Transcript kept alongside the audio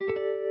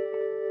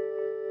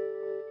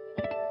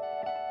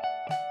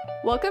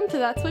Welcome to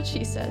That's What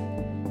She Said,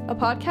 a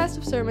podcast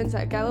of sermons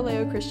at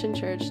Galileo Christian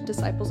Church,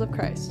 Disciples of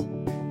Christ.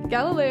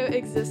 Galileo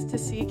exists to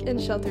seek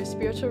and shelter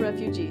spiritual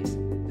refugees,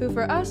 who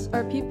for us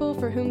are people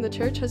for whom the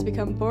church has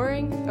become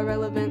boring,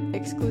 irrelevant,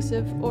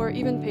 exclusive, or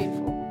even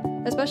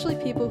painful, especially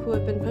people who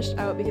have been pushed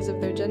out because of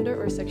their gender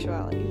or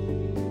sexuality.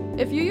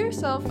 If you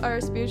yourself are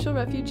a spiritual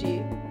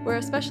refugee, we're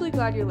especially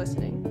glad you're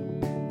listening.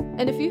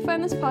 And if you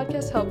find this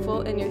podcast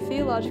helpful in your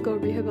theological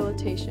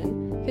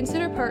rehabilitation,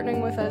 consider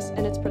partnering with us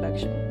in its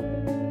production.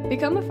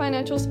 Become a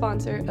financial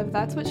sponsor of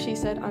That's What She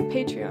Said on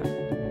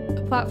Patreon,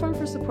 a platform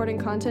for supporting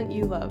content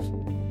you love.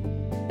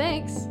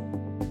 Thanks!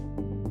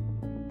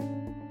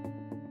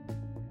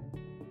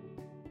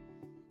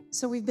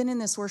 So we've been in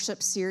this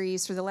worship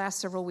series for the last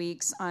several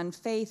weeks on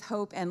faith,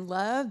 hope, and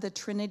love, the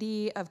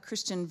Trinity of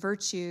Christian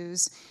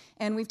virtues.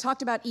 And we've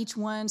talked about each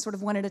one sort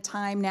of one at a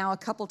time now a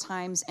couple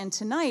times. And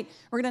tonight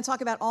we're going to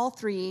talk about all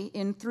three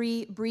in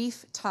three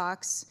brief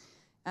talks,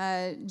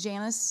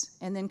 Janice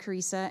and then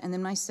Carissa and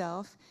then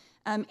myself.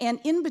 And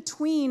in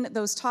between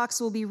those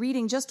talks, we'll be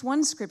reading just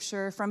one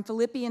scripture from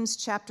Philippians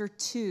chapter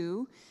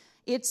 2.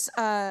 It's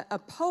a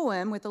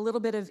poem with a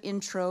little bit of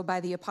intro by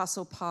the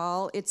Apostle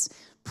Paul. It's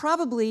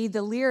probably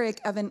the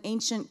lyric of an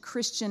ancient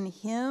Christian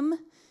hymn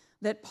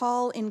that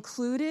Paul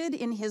included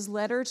in his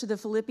letter to the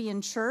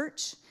Philippian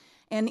church.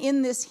 And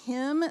in this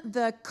hymn,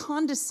 the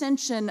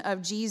condescension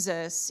of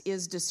Jesus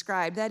is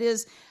described. That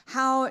is,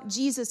 how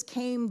Jesus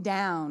came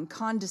down,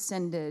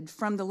 condescended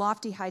from the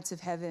lofty heights of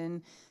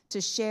heaven to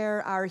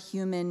share our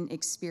human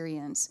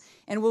experience.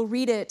 And we'll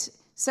read it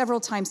several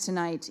times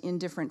tonight in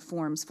different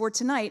forms. For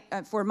tonight,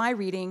 for my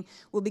reading,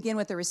 we'll begin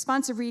with a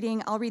responsive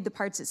reading. I'll read the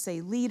parts that say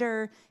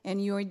leader,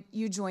 and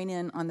you join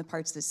in on the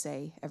parts that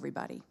say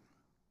everybody.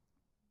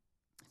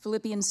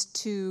 Philippians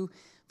 2,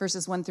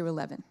 verses 1 through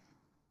 11.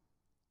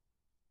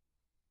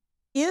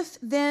 If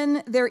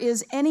then there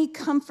is any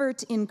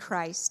comfort in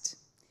Christ,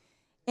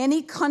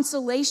 any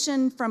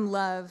consolation from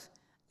love,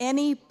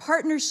 any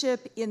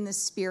partnership in the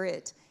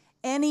Spirit,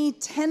 any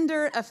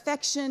tender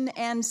affection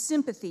and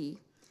sympathy,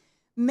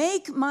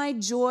 make my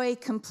joy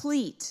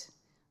complete.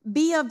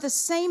 Be of the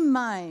same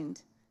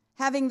mind,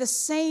 having the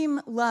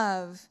same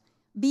love,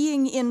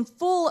 being in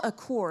full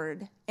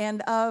accord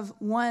and of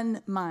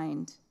one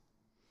mind.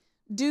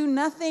 Do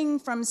nothing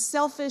from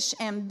selfish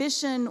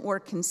ambition or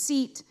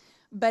conceit,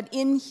 but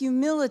in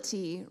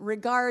humility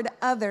regard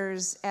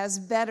others as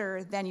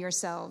better than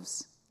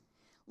yourselves.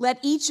 Let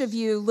each of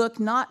you look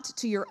not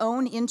to your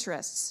own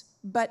interests,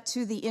 but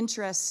to the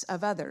interests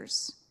of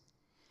others.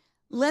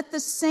 Let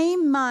the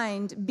same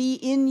mind be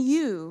in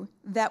you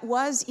that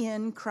was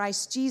in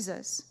Christ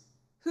Jesus,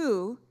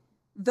 who,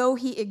 though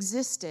he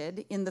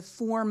existed in the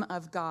form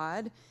of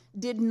God,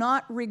 did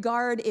not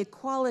regard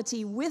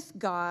equality with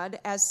God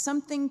as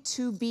something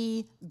to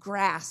be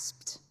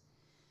grasped,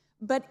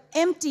 but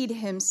emptied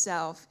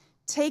himself,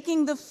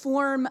 taking the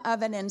form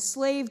of an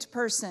enslaved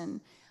person,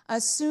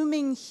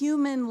 assuming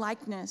human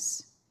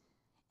likeness.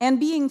 And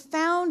being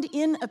found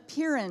in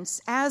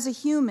appearance as a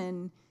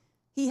human,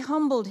 he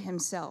humbled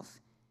himself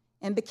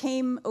and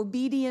became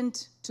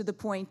obedient to the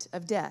point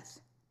of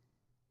death,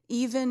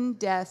 even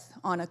death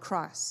on a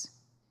cross.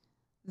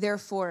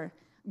 Therefore,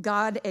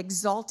 God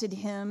exalted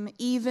him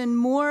even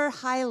more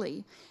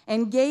highly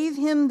and gave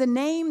him the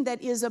name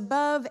that is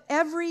above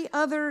every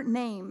other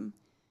name,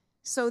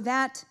 so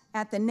that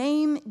at the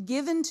name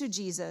given to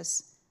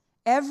Jesus,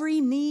 every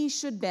knee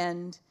should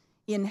bend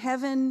in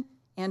heaven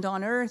and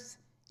on earth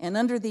and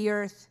under the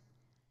earth,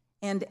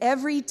 and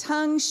every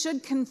tongue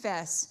should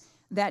confess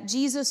that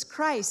Jesus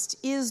Christ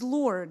is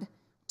Lord,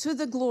 to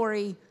the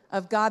glory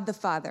of God the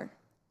Father.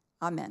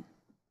 Amen.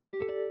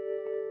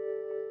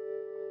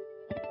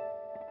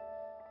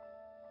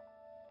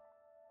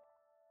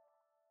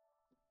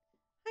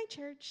 Hi,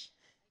 church.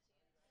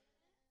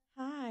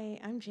 Hi,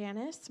 I'm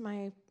Janice.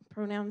 My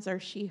pronouns are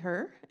she,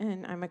 her,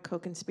 and I'm a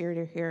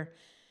co-conspirator here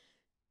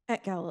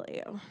at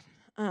Galileo.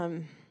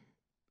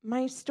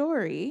 My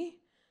story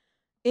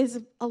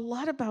is a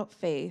lot about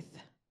faith,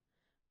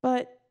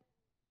 but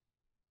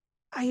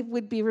I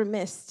would be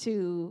remiss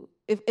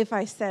if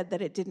I said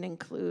that it didn't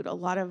include a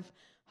lot of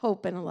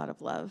hope and a lot of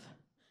love,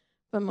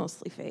 but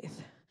mostly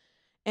faith.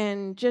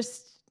 And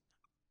just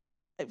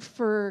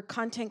for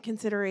content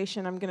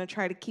consideration, I'm going to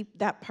try to keep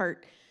that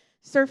part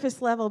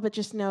surface level, but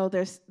just know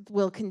this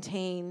will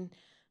contain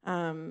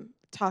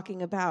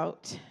talking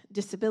about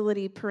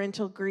disability,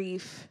 parental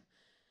grief,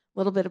 a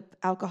little bit of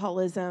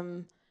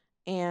alcoholism,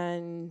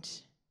 and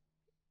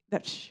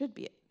that should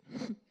be it.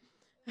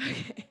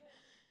 Okay.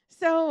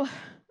 So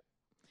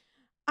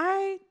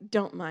I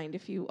don't mind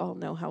if you all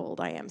know how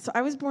old I am. So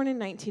I was born in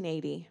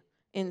 1980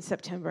 in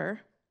September.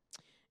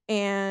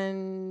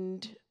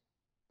 And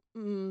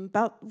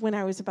about when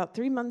I was about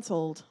 3 months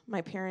old,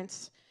 my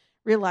parents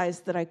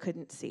realized that I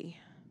couldn't see.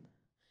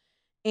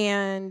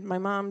 And my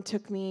mom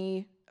took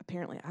me,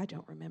 apparently, I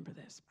don't remember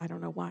this. I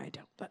don't know why I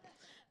don't, but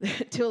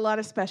to a lot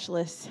of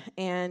specialists.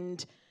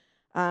 And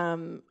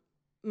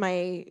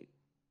my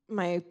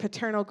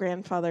paternal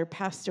grandfather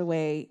passed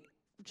away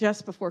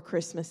just before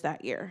Christmas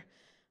that year,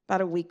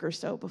 about a week or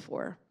so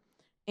before.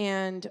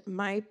 And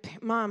my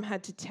mom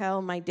had to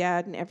tell my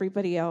dad and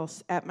everybody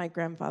else at my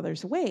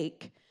grandfather's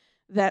wake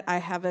that I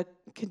have a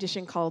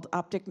condition called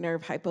optic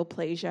nerve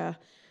hypoplasia,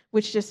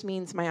 which just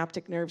means my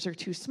optic nerves are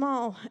too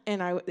small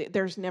and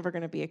there's never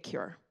going to be a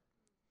cure.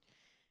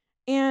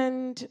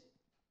 And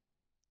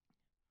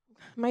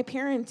my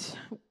parents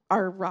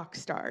are rock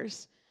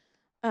stars,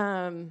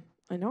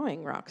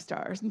 annoying rock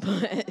stars,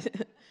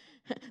 but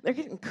they're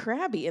getting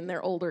crabby in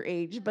their older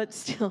age, but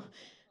still.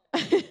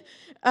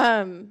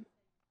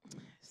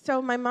 So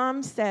my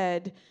mom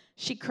said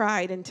she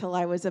cried until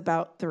I was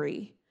about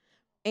 3,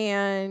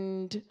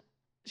 and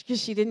because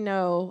she didn't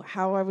know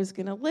how I was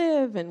going to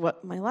live and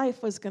what my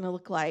life was going to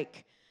look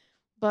like.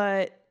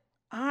 But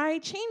I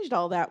changed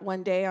all that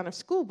one day on a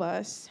school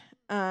bus.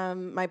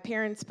 My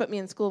parents put me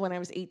in school when I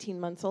was 18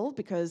 months old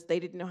because they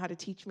didn't know how to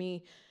teach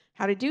me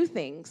how to do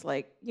things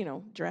like,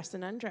 dress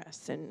and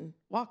undress and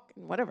walk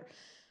and whatever.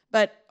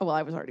 But,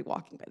 I was already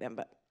walking by then,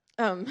 but...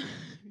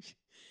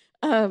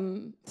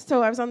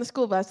 So I was on the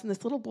school bus, and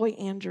this little boy,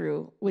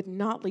 Andrew, would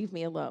not leave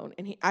me alone.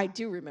 And I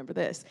do remember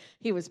this.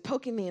 He was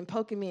poking me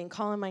and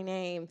calling my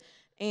name,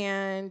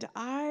 and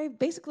I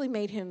basically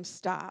made him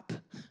stop.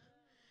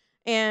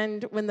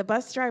 And when the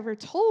bus driver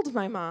told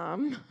my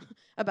mom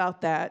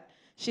about that,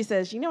 she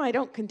says, I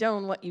don't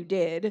condone what you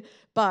did,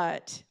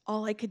 but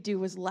all I could do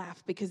was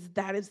laugh because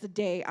that is the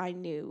day I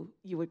knew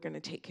you were going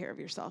to take care of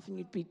yourself and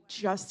you'd be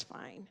just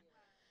fine.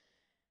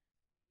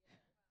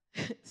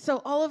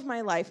 So all of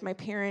my life, my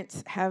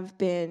parents have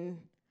been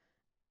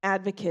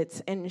advocates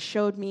and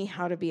showed me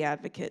how to be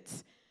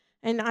advocates.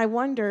 And I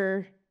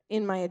wonder,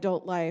 in my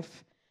adult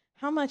life,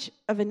 how much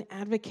of an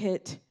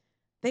advocate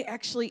they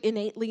actually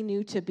innately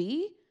knew to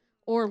be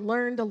or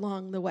learned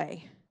along the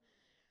way.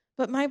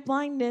 But my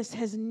blindness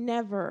has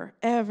never,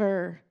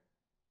 ever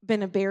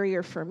been a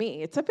barrier for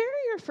me. It's a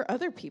barrier for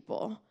other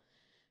people.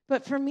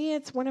 But for me,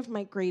 it's one of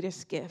my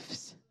greatest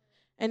gifts.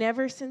 And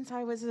ever since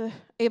I was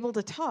able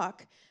to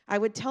talk, I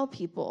would tell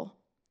people,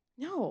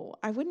 no,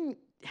 I wouldn't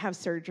have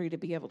surgery to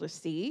be able to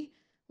see.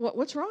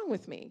 What's wrong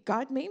with me?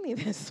 God made me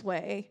this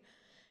way.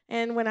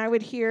 And when I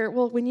would hear,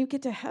 when you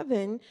get to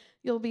heaven,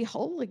 you'll be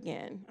whole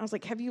again. I was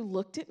like, have you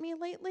looked at me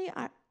lately?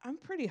 I'm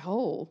pretty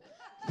whole,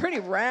 pretty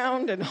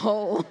round and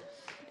whole.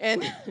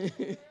 And,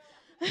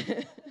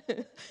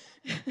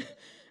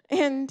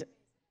 and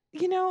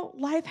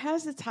life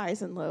has its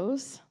highs and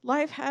lows.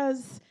 Life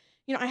has...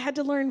 I had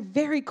to learn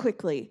very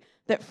quickly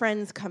that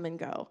friends come and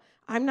go.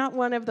 I'm not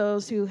one of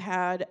those who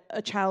had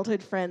a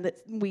childhood friend that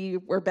we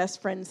were best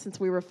friends since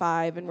we were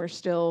 5 and we're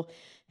still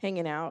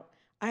hanging out.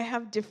 I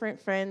have different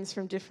friends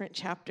from different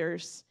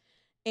chapters,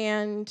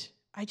 and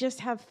I just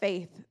have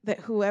faith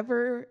that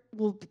whoever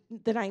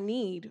that I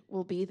need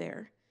will be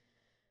there.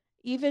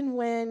 Even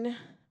when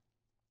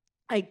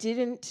I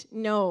didn't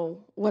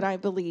know what I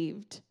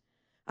believed,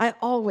 I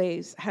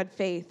always had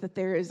faith that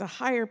there is a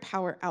higher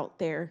power out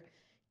there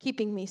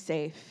keeping me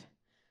safe,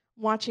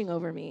 watching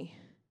over me.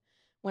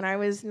 When I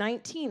was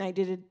 19, I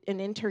did an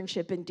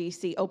internship in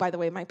D.C. Oh, by the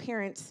way, my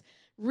parents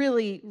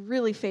really,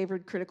 really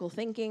favored critical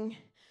thinking,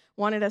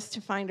 wanted us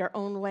to find our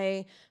own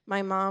way.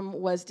 My mom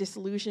was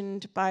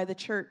disillusioned by the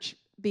church,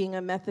 being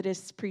a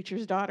Methodist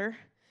preacher's daughter.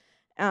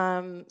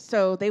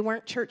 So they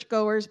weren't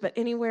churchgoers, but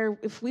anywhere,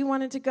 if we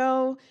wanted to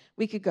go,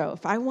 we could go.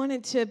 If I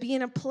wanted to be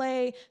in a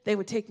play, they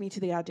would take me to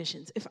the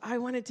auditions. If I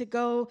wanted to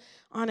go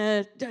on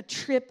a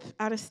trip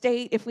out of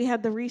state, if we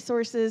had the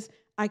resources,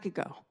 I could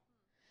go.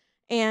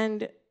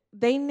 And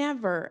they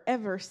never,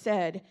 ever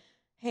said,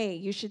 hey,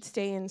 you should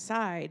stay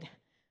inside.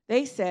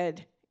 They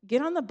said,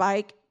 get on the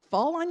bike,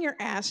 fall on your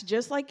ass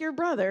just like your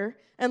brother,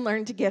 and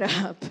learn to get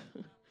up.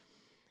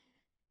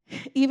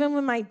 Even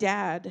when my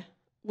dad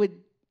would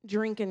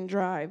drink and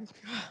drive,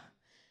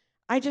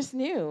 I just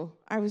knew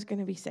I was going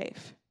to be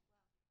safe.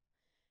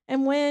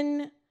 And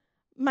when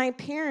my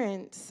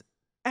parents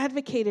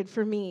advocated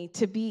for me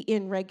to be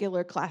in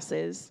regular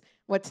classes,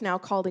 what's now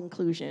called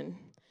inclusion,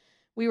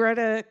 we were at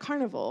a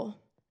carnival,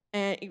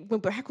 and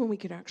back when we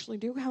could actually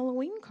do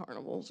Halloween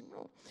carnivals,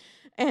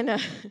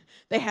 and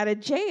they had a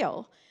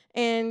jail,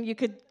 and you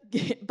could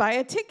buy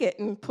a ticket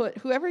and put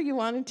whoever you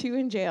wanted to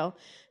in jail.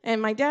 And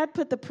my dad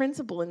put the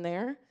principal in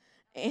there,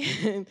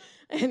 and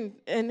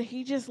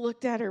he just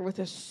looked at her with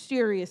a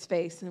serious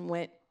face and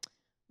went,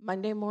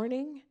 Monday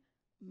morning,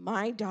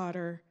 my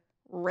daughter,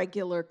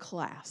 regular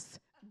class.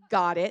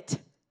 Got it.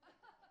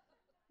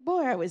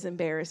 Boy, I was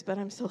embarrassed, but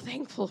I'm so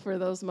thankful for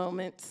those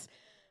moments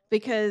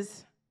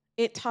because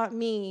it taught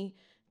me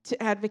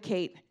to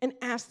advocate and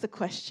ask the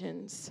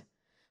questions.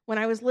 When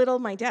I was little,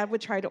 my dad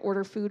would try to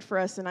order food for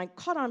us, and I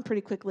caught on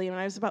pretty quickly. When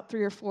I was about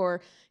 3 or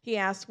 4, he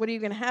asked, what are you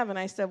going to have? And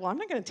I said, well, I'm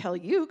not going to tell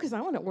you because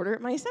I want to order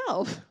it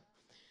myself.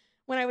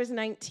 When I was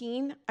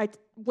 19, I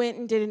went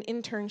and did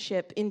an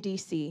internship in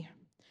D.C.,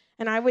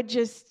 and I would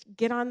just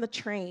get on the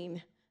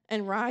train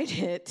and ride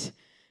it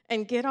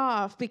and get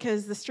off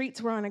because the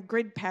streets were on a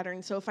grid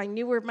pattern, so if I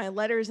knew where my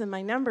letters and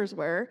my numbers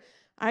were,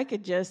 I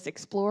could just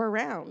explore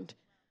around.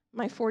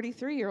 My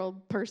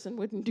 43-year-old person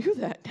wouldn't do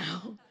that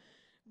now.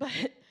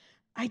 But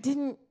I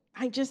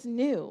just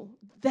knew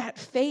that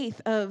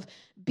faith of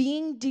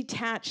being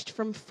detached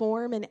from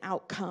form and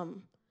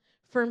outcome,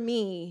 for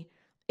me,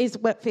 is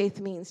what faith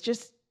means.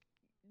 Just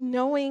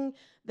knowing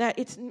that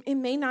it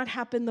may not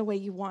happen the way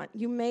you want.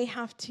 You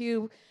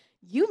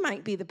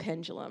might be the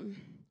pendulum.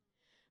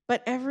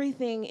 But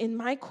everything, in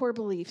my core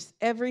beliefs,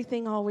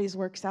 everything always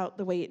works out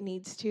the way it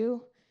needs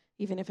to,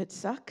 even if it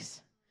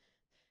sucks.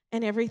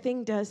 And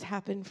everything does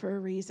happen for a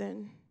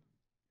reason.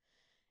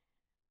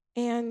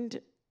 And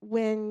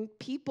when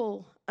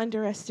people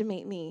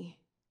underestimate me,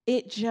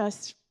 it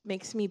just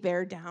makes me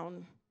bear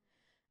down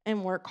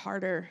and work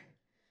harder.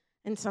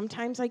 And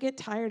sometimes I get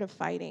tired of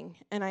fighting,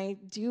 and I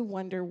do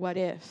wonder what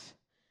if.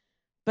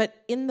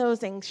 But in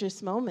those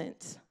anxious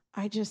moments,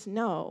 I just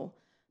know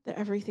that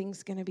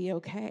everything's going to be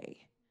okay.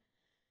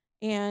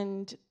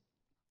 And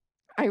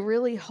I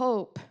really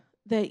hope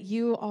that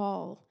you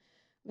all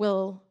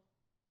will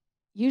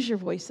use your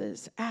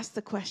voices, ask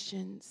the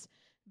questions,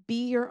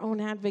 be your own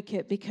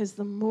advocate, because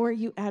the more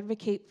you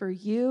advocate for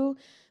you,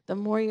 the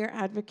more you're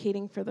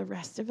advocating for the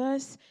rest of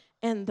us,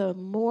 and the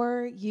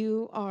more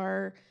you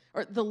are,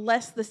 or the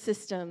less the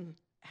system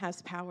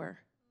has power.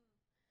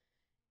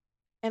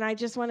 And I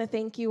just want to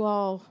thank you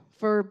all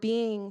for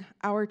being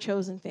our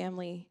chosen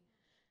family,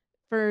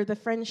 for the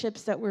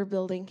friendships that we're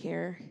building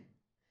here.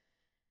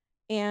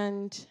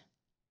 And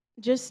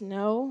just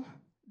know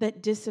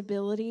that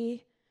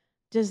disability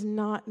does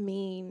not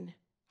mean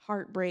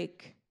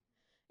heartbreak.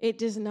 It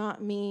does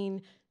not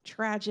mean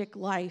tragic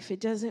life. It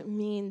doesn't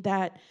mean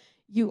that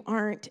you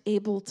aren't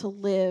able to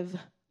live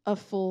a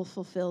full,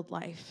 fulfilled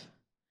life.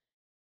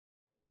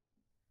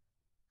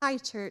 Hi,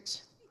 church.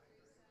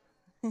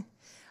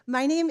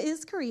 My name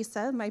is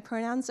Carissa. My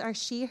pronouns are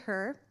she,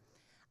 her.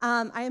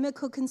 I am a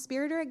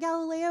co-conspirator at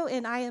Galileo,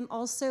 and I am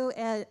also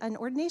an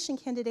ordination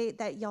candidate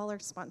that y'all are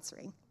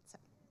sponsoring. So,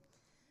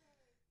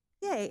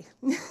 yay.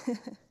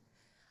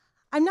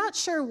 I'm not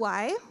sure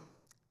why,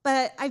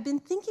 but I've been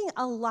thinking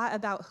a lot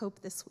about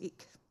hope this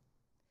week.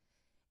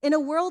 In a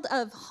world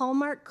of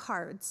Hallmark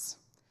cards,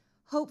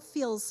 hope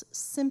feels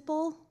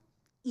simple,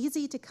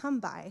 easy to come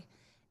by,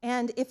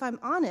 and if I'm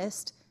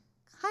honest,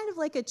 kind of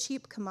like a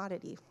cheap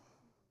commodity.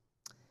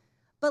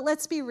 But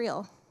let's be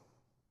real.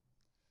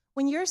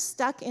 When you're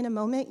stuck in a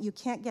moment you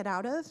can't get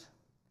out of,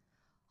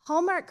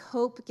 Hallmark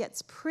hope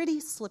gets pretty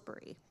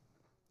slippery.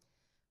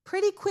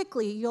 Pretty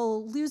quickly,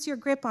 you'll lose your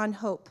grip on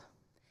hope.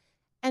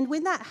 And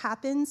when that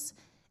happens,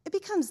 it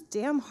becomes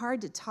damn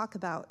hard to talk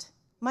about,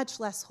 much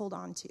less hold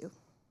on to.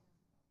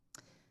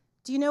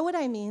 Do you know what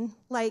I mean?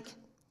 Like,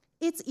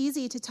 it's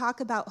easy to talk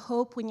about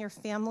hope when your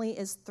family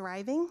is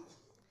thriving.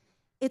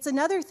 It's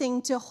another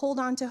thing to hold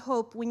on to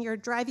hope when you're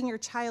driving your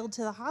child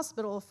to the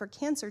hospital for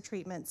cancer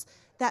treatments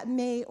that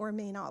may or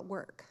may not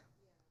work.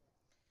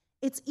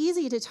 It's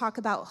easy to talk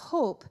about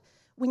hope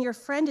when your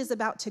friend is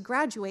about to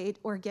graduate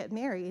or get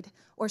married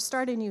or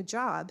start a new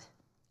job.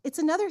 It's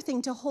another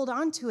thing to hold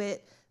on to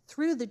it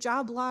through the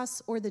job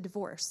loss or the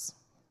divorce.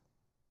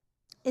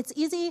 It's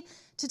easy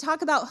to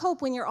talk about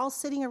hope when you're all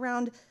sitting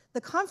around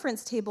the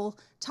conference table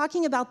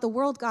talking about the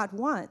world God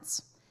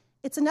wants.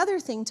 It's another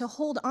thing to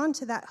hold on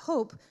to that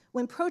hope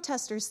when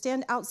protesters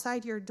stand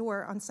outside your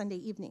door on Sunday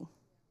evening.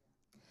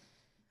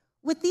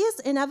 With these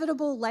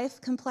inevitable life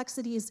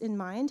complexities in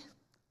mind,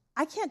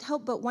 I can't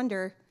help but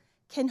wonder,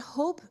 can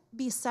hope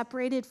be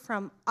separated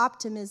from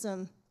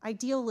optimism,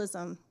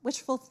 idealism,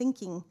 wishful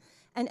thinking,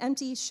 and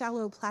empty,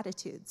 shallow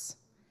platitudes?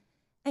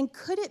 And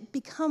could it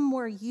become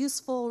more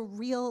useful,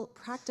 real,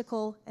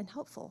 practical, and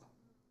helpful?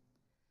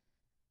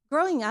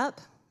 Growing up,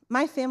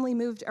 my family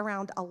moved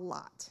around a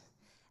lot,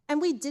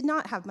 and we did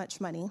not have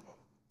much money.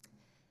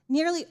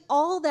 Nearly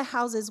all the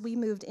houses we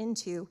moved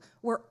into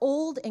were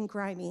old and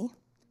grimy,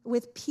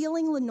 with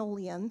peeling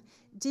linoleum,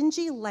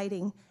 dingy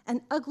lighting,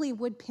 and ugly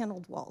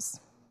wood-paneled walls.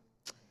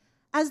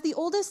 As the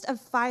oldest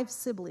of 5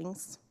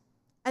 siblings,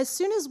 as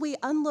soon as we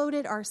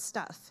unloaded our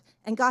stuff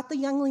and got the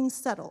younglings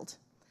settled,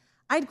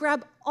 I'd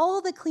grab all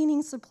the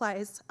cleaning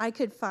supplies I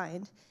could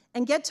find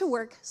and get to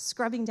work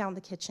scrubbing down the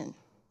kitchen.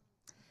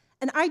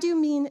 And I do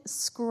mean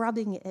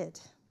scrubbing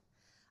it.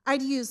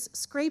 I'd use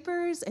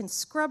scrapers and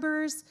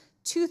scrubbers,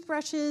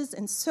 toothbrushes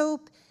and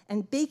soap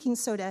and baking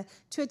soda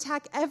to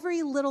attack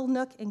every little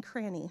nook and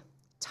cranny,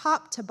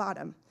 top to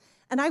bottom,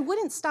 and I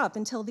wouldn't stop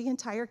until the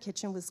entire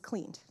kitchen was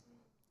cleaned.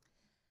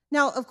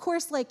 Now, of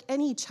course, like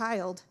any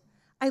child,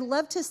 I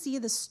love to see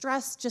the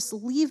stress just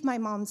leave my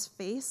mom's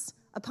face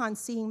upon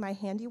seeing my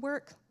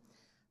handiwork,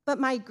 but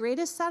my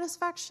greatest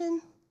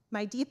satisfaction,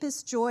 my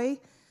deepest joy,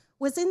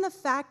 was in the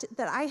fact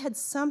that I had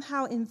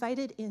somehow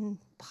invited in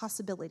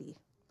possibility.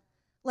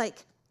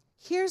 Like,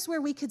 here's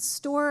where we could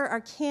store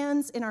our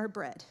cans and our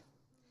bread.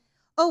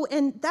 Oh,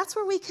 and that's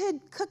where we could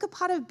cook a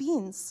pot of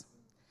beans.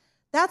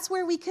 That's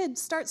where we could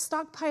start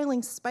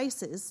stockpiling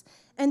spices.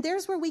 And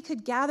there's where we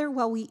could gather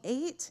while we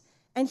ate.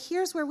 And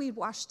here's where we'd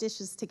wash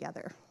dishes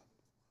together.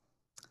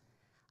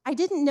 I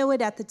didn't know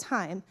it at the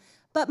time,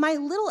 but my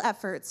little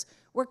efforts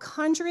were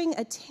conjuring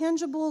a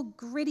tangible,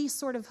 gritty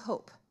sort of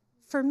hope,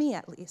 for me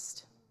at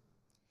least.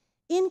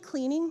 In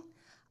cleaning,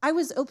 I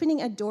was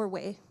opening a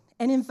doorway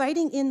and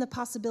inviting in the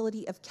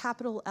possibility of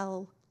capital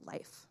L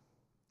life.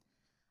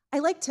 I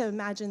like to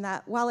imagine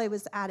that while I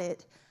was at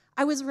it,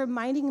 I was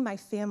reminding my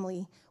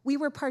family we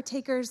were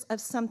partakers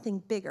of something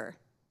bigger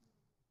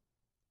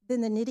than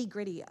the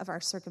nitty-gritty of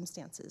our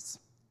circumstances,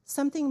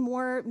 something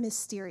more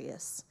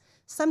mysterious,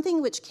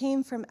 something which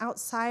came from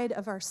outside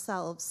of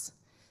ourselves,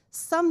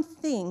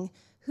 something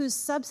whose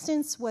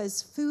substance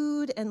was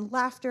food and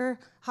laughter,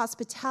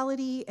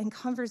 hospitality and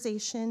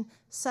conversation,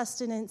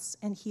 sustenance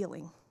and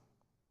healing.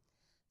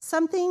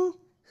 Something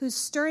whose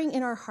stirring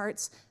in our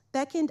hearts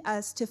beckoned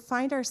us to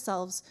find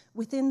ourselves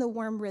within the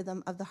warm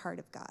rhythm of the heart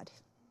of God.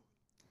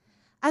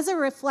 As I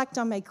reflect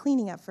on my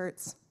cleaning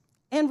efforts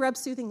and rub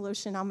soothing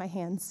lotion on my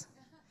hands,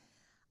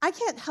 I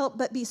can't help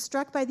but be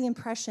struck by the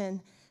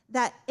impression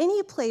that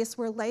any place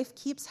where life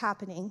keeps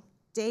happening,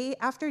 day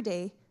after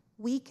day,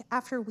 week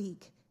after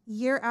week,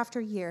 year after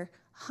year,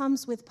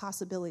 hums with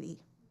possibility.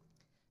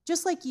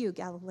 Just like you,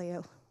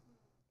 Galileo.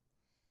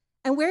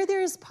 And where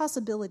there is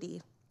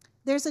possibility,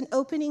 there's an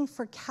opening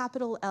for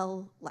capital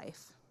L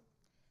life.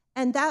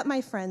 And that,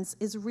 my friends,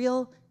 is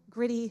real,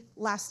 gritty,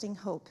 lasting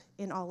hope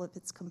in all of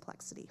its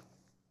complexity.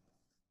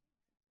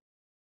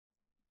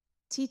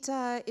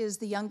 Tita is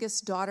the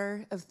youngest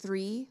daughter of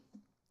 3,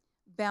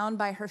 bound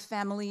by her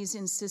family's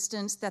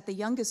insistence that the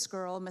youngest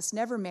girl must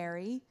never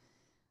marry,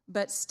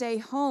 but stay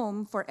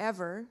home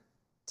forever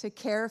to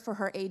care for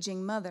her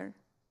aging mother.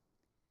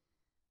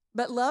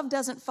 But love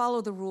doesn't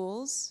follow the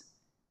rules,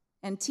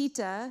 and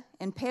Tita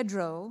and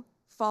Pedro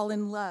fall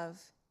in love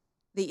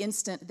the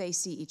instant they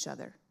see each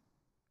other.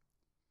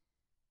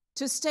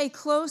 To stay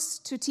close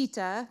to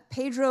Tita,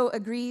 Pedro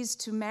agrees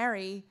to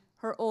marry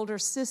her older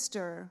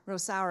sister,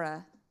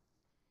 Rosaura.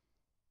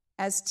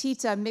 As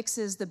Tita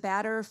mixes the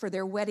batter for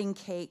their wedding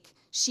cake,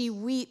 she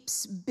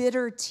weeps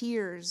bitter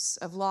tears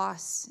of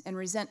loss and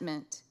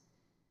resentment.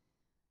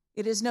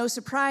 It is no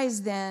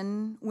surprise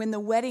then when the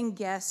wedding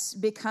guests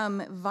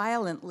become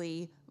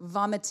violently,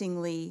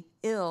 vomitingly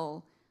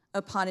ill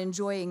upon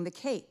enjoying the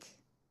cake.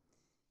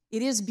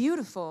 It is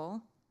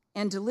beautiful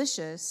and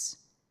delicious,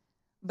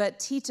 but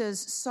Tita's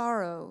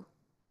sorrow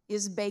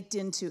is baked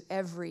into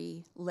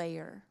every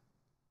layer.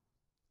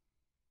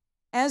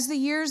 As the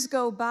years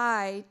go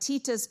by,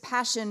 Tita's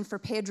passion for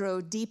Pedro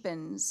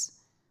deepens.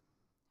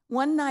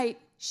 One night,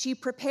 she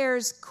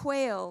prepares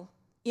quail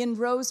in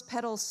rose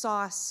petal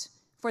sauce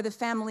for the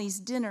family's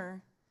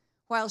dinner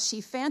while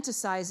she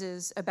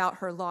fantasizes about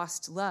her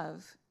lost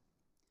love.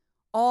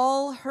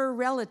 All her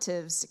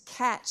relatives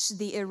catch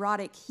the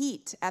erotic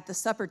heat at the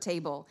supper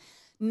table,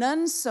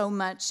 none so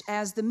much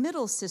as the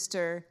middle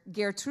sister,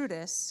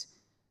 Gertrudis,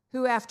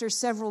 who after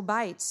several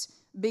bites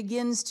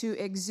begins to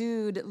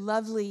exude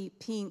lovely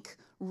pink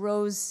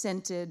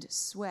rose-scented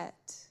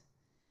sweat.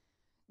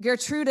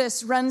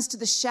 Gertrudis runs to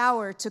the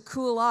shower to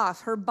cool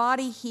off, her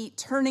body heat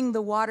turning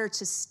the water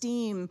to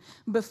steam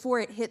before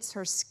it hits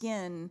her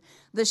skin,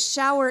 the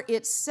shower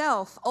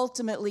itself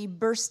ultimately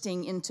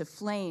bursting into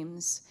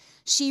flames.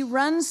 She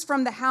runs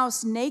from the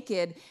house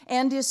naked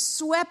and is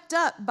swept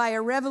up by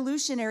a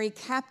revolutionary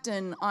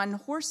captain on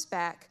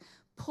horseback,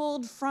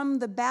 pulled from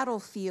the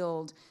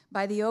battlefield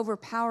by the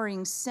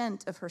overpowering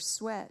scent of her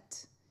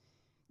sweat.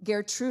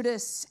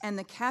 Gertrudis and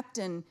the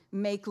captain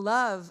make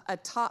love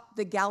atop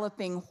the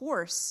galloping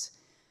horse,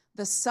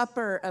 the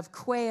supper of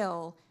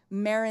quail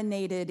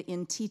marinated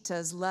in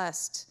Tita's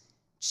lust,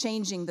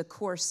 changing the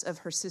course of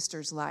her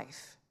sister's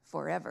life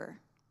forever.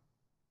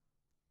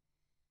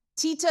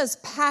 Tita's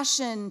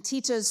passion,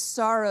 Tita's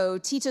sorrow,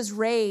 Tita's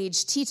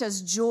rage,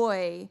 Tita's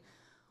joy,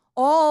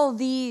 all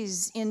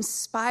these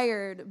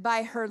inspired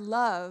by her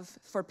love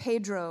for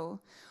Pedro,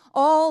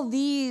 all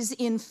these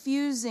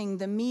infusing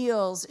the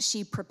meals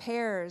she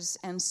prepares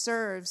and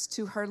serves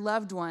to her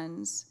loved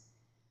ones.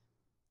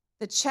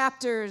 The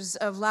chapters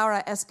of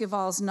Laura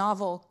Esquivel's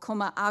novel,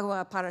 Como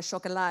Agua para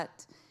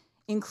Chocolate,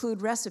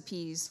 include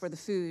recipes for the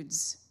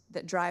foods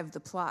that drive the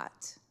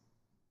plot.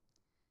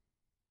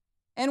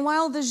 And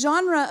while the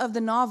genre of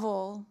the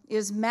novel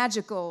is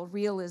magical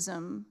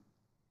realism,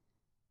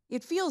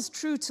 it feels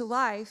true to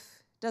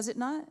life, does it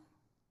not?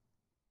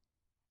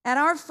 At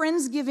our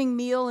Friendsgiving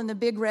meal in the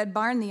Big Red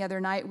Barn the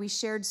other night, we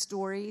shared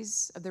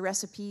stories of the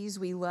recipes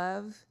we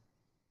love,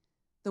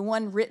 the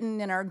one written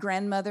in our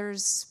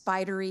grandmother's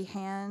spidery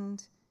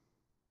hand,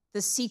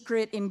 the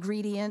secret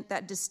ingredient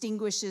that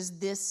distinguishes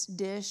this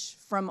dish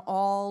from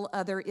all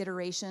other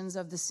iterations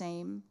of the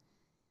same,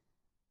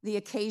 the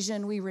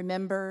occasion we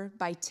remember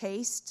by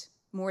taste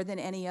more than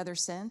any other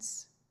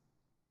sense.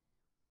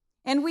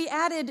 And we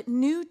added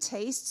new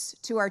tastes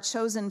to our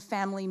chosen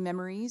family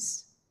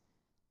memories: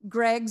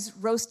 Greg's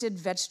roasted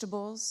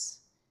vegetables,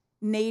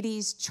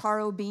 Nadie's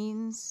charro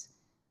beans,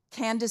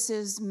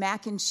 Candace's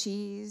mac and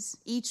cheese,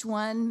 each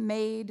one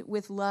made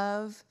with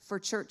love for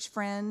church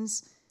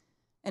friends,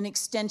 an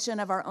extension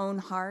of our own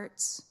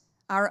hearts,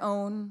 our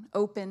own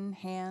open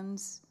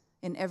hands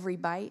in every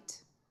bite.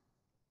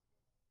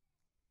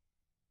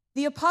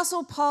 The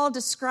Apostle Paul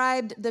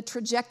described the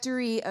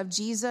trajectory of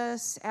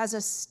Jesus as a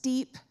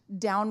steep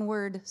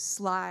downward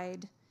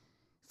slide,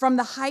 from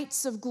the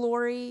heights of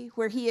glory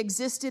where he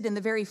existed in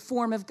the very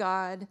form of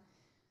God,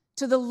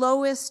 to the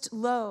lowest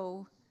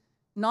low,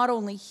 not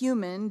only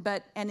human,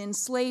 but an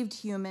enslaved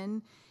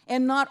human,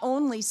 and not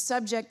only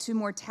subject to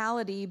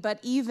mortality, but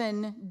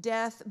even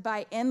death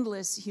by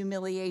endless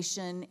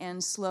humiliation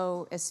and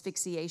slow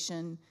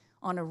asphyxiation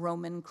on a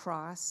Roman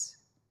cross.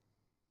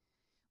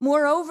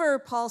 Moreover,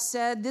 Paul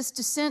said, this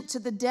descent to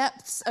the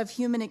depths of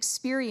human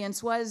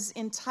experience was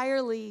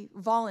entirely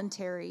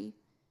voluntary.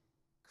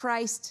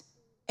 Christ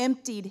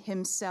emptied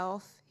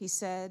himself, he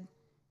said,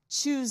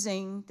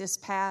 choosing this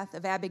path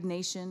of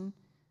abnegation,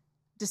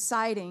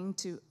 deciding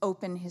to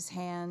open his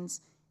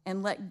hands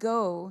and let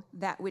go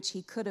that which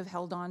he could have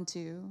held on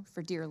to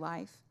for dear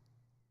life.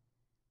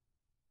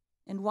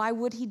 And why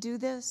would he do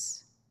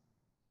this?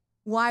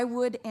 Why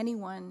would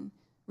anyone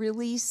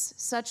release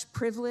such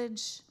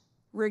privilege,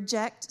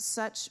 reject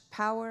such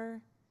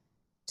power,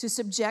 to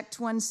subject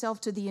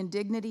oneself to the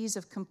indignities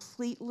of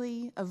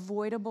completely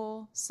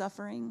avoidable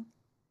suffering?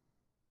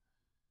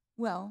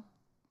 Well,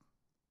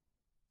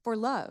 for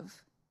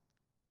love.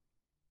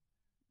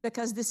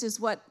 Because this is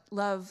what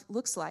love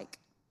looks like.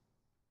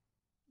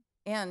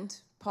 And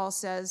Paul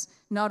says,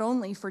 not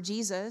only for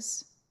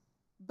Jesus,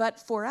 but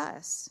for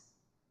us.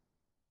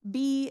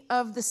 Be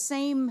of the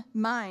same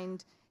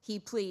mind, he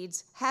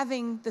pleads,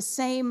 having the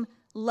same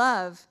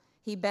love,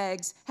 he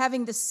begs,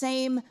 having the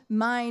same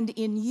mind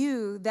in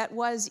you that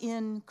was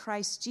in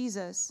Christ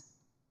Jesus.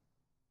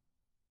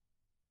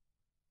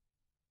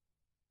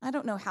 I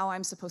don't know how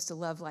I'm supposed to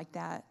love like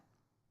that.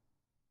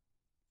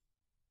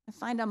 I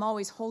find I'm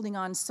always holding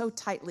on so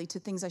tightly to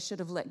things I should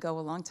have let go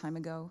a long time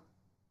ago.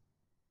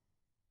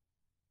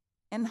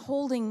 And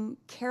holding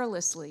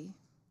carelessly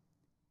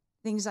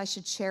things I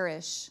should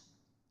cherish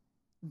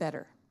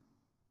better.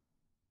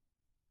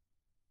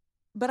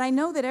 But I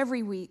know that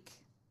every week,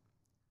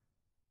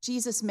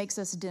 Jesus makes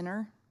us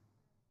dinner.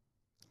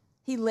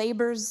 He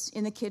labors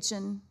in the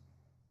kitchen.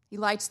 He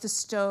lights the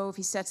stove.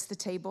 He sets the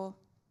table.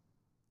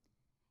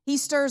 He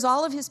stirs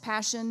all of his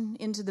passion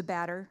into the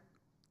batter.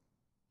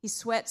 He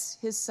sweats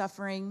his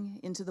suffering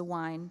into the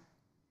wine.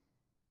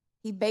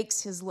 He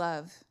bakes his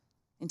love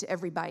into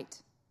every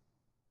bite.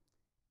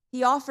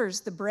 He offers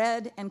the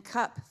bread and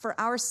cup for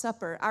our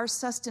supper, our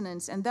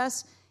sustenance, and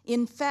thus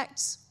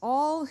infects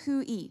all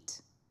who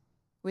eat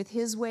with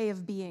his way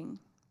of being,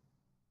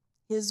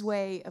 his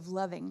way of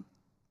loving.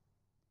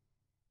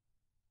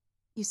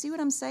 You see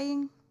what I'm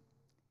saying?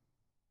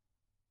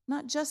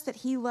 Not just that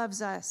he loves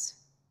us,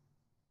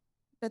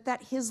 but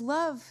that his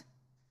love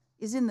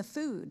is in the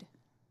food.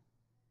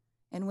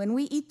 And when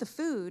we eat the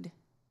food,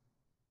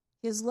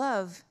 his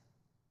love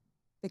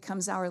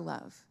becomes our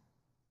love.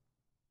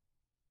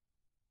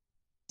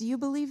 Do you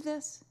believe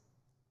this?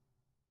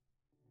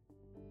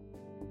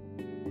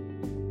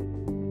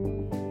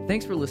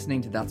 Thanks for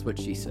listening to That's What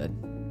She Said.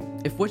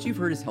 If what you've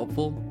heard is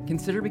helpful,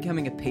 consider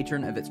becoming a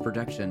patron of its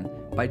production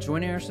by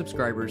joining our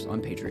subscribers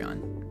on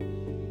Patreon.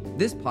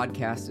 This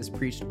podcast is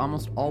preached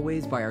almost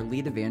always by our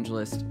lead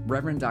evangelist,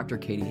 Reverend Dr.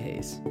 Katie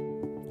Hayes.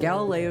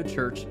 Galileo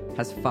Church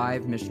has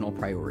 5 missional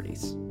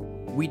priorities.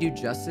 We do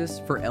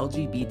justice for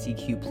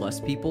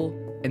LGBTQ+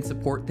 people and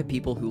support the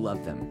people who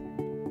love them.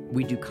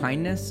 We do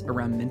kindness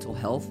around mental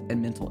health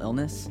and mental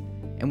illness,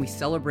 and we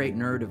celebrate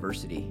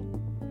neurodiversity.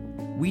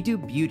 We do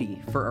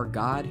beauty for our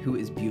God who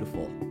is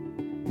beautiful.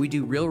 We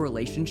do real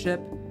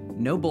relationship,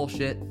 no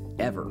bullshit,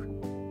 ever.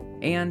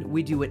 And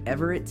we do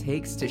whatever it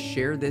takes to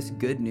share this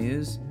good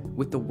news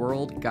with the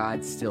world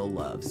God still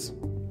loves.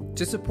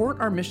 To support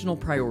our missional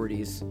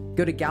priorities,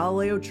 go to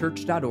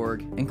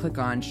galileochurch.org and click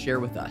on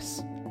Share with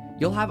Us.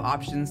 You'll have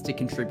options to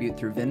contribute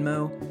through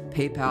Venmo,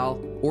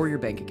 PayPal, or your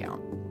bank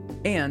account.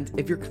 And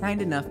if you're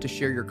kind enough to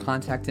share your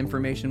contact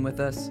information with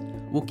us,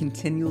 we'll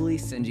continually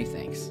send you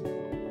thanks.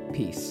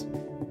 Peace.